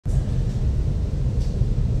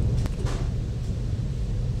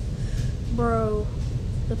Bro,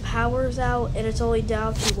 the power's out and it's only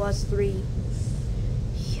down to us 3.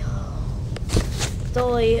 Yo. It's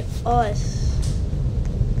only us.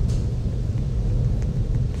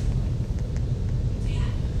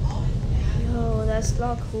 Yo, that's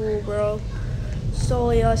not cool, bro. It's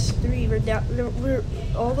only us 3. We're down. We're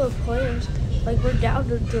all the players. Like, we're down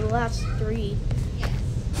to the last 3. I'm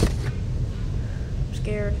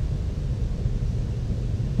scared.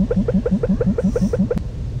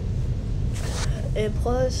 And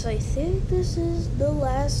plus, I think this is the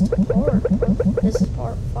last part. This is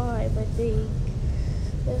part 5, I think.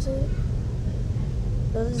 Is it?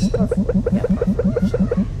 No, this is part 4. Yeah, part 4.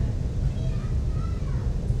 Sorry.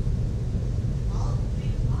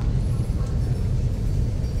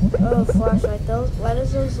 Oh, flashlight. Why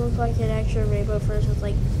does those look like an extra rainbow first with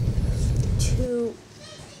like 2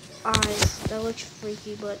 eyes? That looks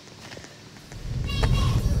freaky, but.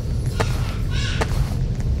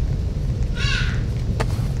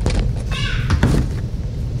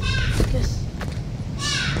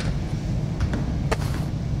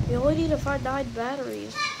 We only need to find 9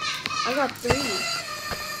 batteries. I got 3.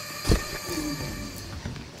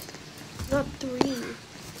 I got 3.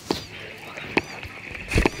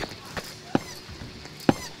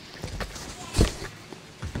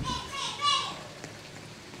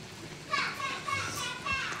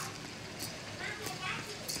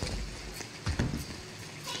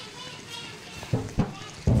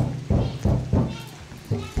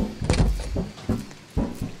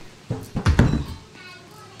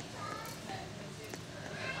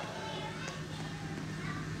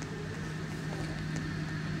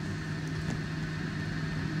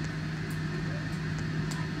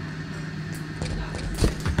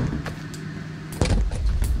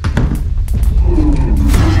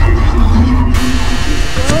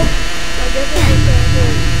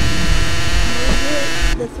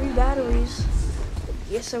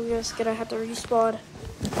 So we're just gonna have to respawn.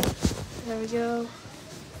 There we go.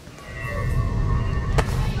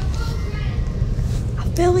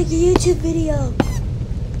 I'm filming a YouTube video.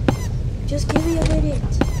 Just give me a minute.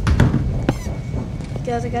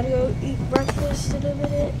 Guys, I gotta go eat breakfast in a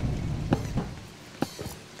minute.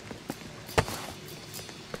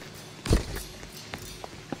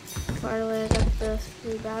 Finally, I got the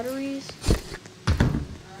 3 batteries.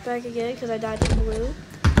 Back again because I died to blue.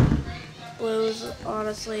 Blue's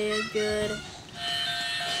honestly a good.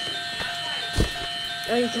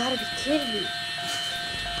 Oh, you gotta be kidding me.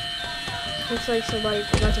 Looks like somebody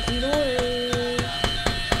forgot to feed orange.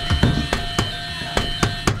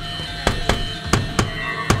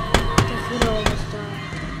 The food almost died.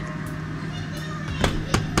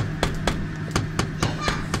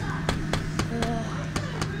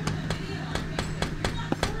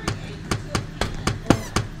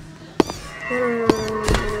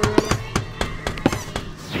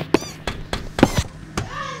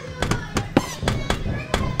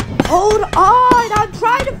 Hold on! I'm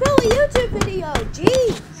trying to film a YouTube video!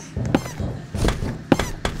 Jeez!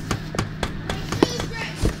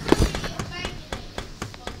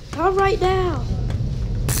 Come right now!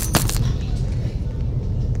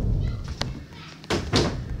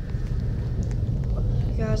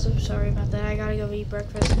 Guys, I'm sorry about that. I gotta go eat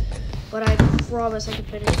breakfast. But I promise I can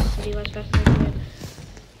finish this video as best as I can.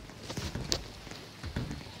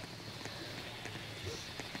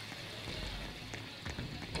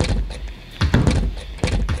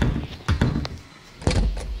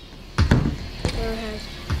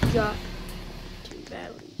 Got 2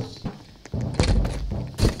 batteries.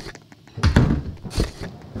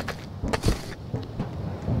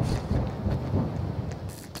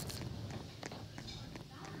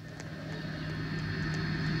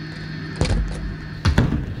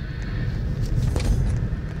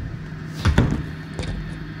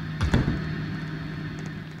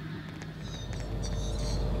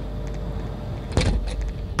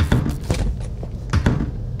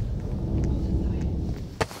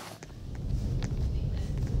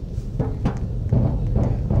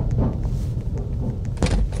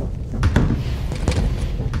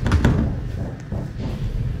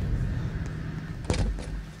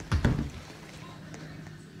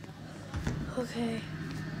 Okay.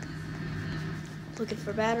 Looking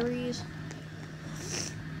for batteries.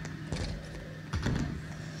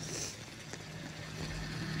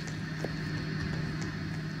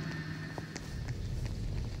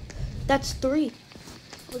 That's 3.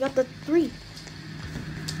 We got the 3.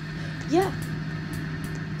 Yeah.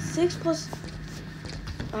 6 plus.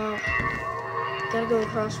 Gotta go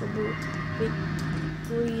across from blue. Big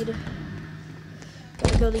greed.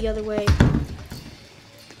 Gotta go the other way.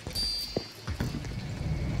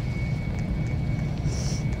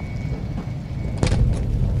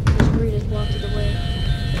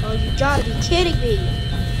 gotta be kidding me.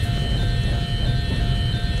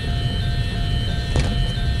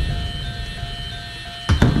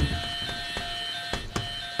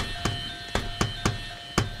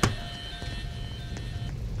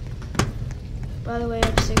 By the way,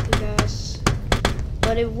 I'm sick, you guys.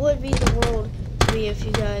 But it would mean the world to me if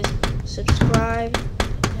you guys subscribe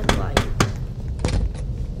and like.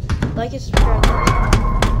 Like and subscribe.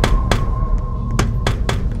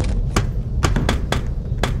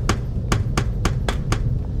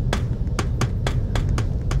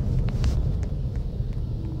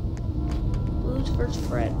 Who's first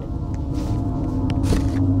friend?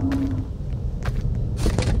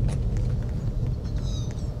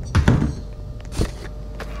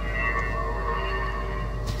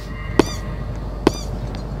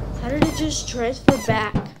 How did it just transfer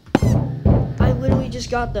back? I literally just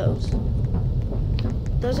got those.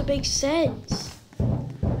 Doesn't make sense.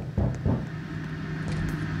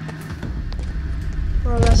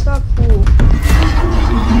 Bro, that's not cool.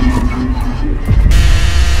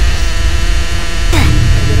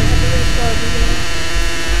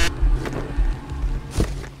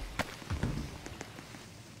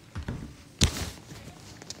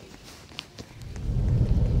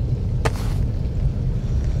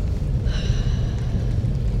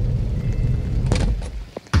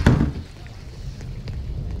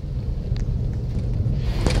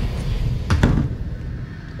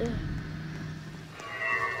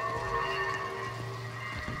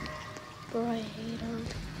 Bro, I hate him.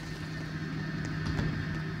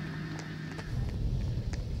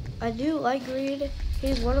 I do like Green.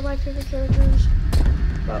 He's one of my favorite characters.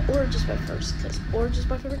 But orange is my first, because orange is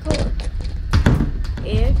my favorite color.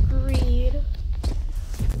 And green.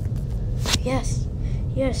 Yes.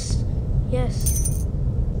 Yes. Yes.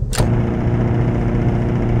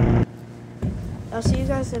 I'll see you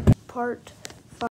guys in part